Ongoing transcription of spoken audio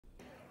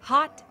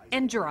hot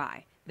and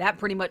dry. That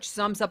pretty much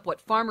sums up what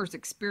farmers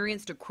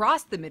experienced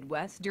across the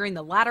Midwest during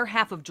the latter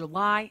half of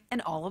July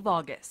and all of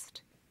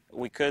August.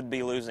 We could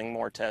be losing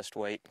more test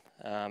weight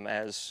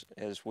as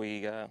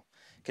we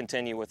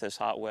continue with this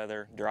hot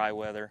weather, dry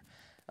weather.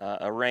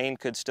 A rain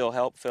could still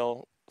help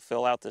fill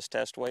out this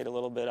test weight a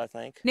little bit, I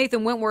think.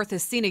 Nathan Wentworth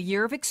has seen a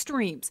year of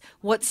extremes.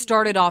 What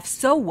started off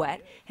so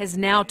wet has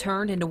now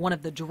turned into one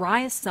of the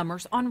driest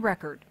summers on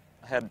record.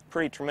 I had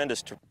pretty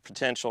tremendous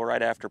potential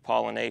right after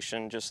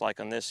pollination, just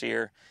like on this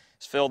year.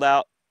 It's filled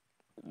out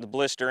the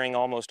blistering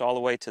almost all the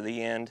way to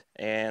the end,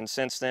 and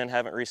since then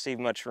haven't received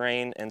much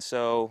rain, and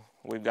so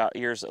we've got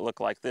ears that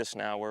look like this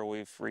now, where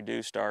we've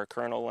reduced our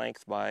kernel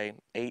length by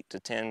 8 to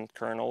 10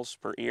 kernels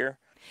per ear.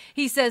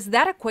 He says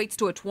that equates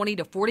to a 20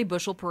 to 40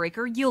 bushel per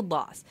acre yield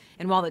loss,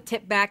 and while the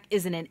tip back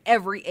isn't in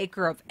every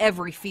acre of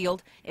every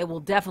field, it will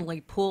definitely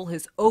pull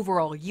his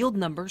overall yield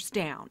numbers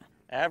down.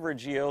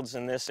 Average yields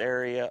in this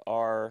area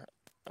are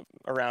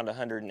around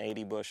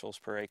 180 bushels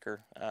per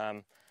acre.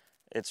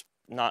 It's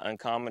not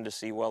uncommon to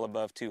see well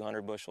above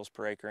 200 bushels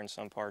per acre in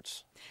some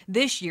parts.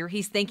 This year,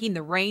 he's thinking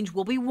the range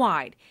will be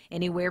wide,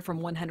 anywhere from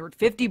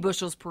 150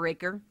 bushels per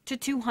acre to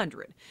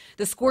 200.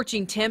 The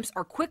scorching temps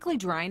are quickly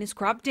drying his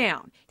crop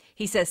down.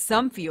 He says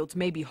some fields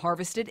may be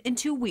harvested in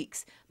 2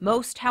 weeks.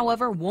 Most,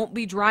 however, won't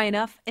be dry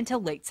enough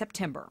until late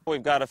September.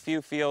 We've got a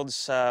few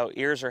fields,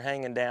 ears are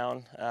hanging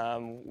down.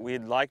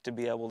 We'd like to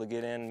be able to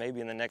get in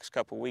maybe in the next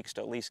couple weeks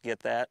to at least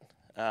get that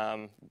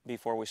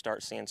before we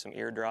start seeing some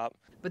ear drop.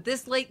 But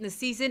this late in the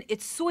season,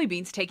 it's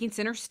soybeans taking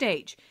center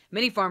stage.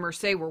 Many farmers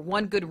say we're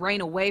one good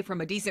rain away from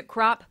a decent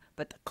crop,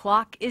 but the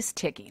clock is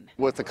ticking.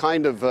 With the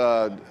kind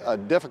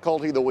of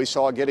difficulty that we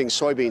saw getting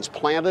soybeans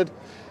planted,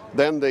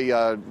 then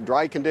the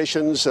dry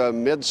conditions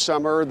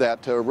midsummer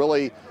that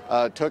really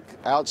took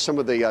out some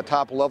of the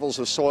top levels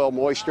of soil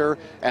moisture,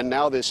 and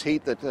now this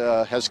heat that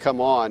has come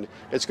on,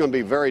 it's going to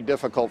be very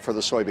difficult for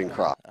the soybean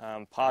crop.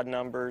 Pod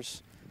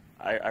numbers,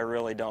 I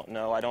really don't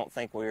know. I don't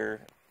think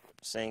we're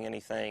seeing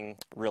anything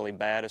really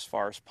bad as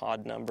far as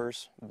pod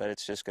numbers, but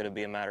it's just going to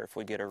be a matter if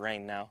we get a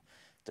rain now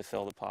to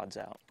fill the pods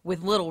out.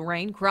 With little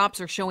rain,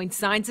 crops are showing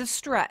signs of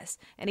stress,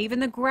 and even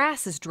the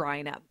grass is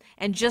drying up.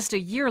 And just a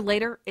year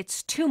later,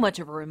 it's too much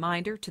of a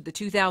reminder to the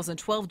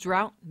 2012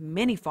 drought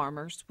many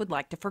farmers would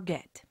like to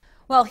forget.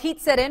 While heat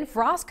set in,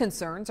 frost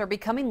concerns are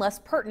becoming less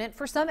pertinent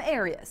for some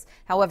areas.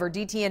 However,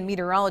 DTN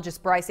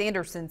meteorologist Bryce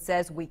Anderson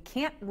says we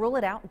can't rule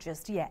it out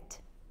just yet.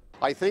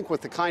 I think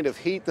with the kind of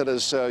heat that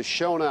has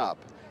shown up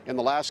in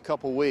the last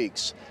couple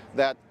weeks,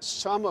 that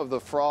some of the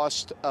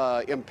frost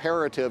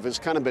imperative has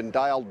kind of been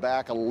dialed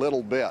back a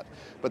little bit.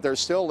 But there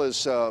still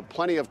is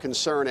plenty of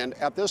concern, and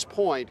at this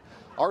point,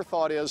 our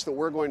thought is that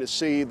we're going to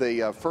see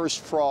the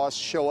first frost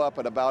show up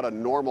at about a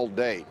normal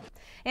date.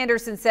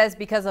 Anderson says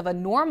because of a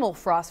normal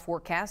frost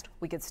forecast,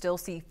 we could still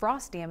see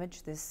frost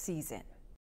damage this season.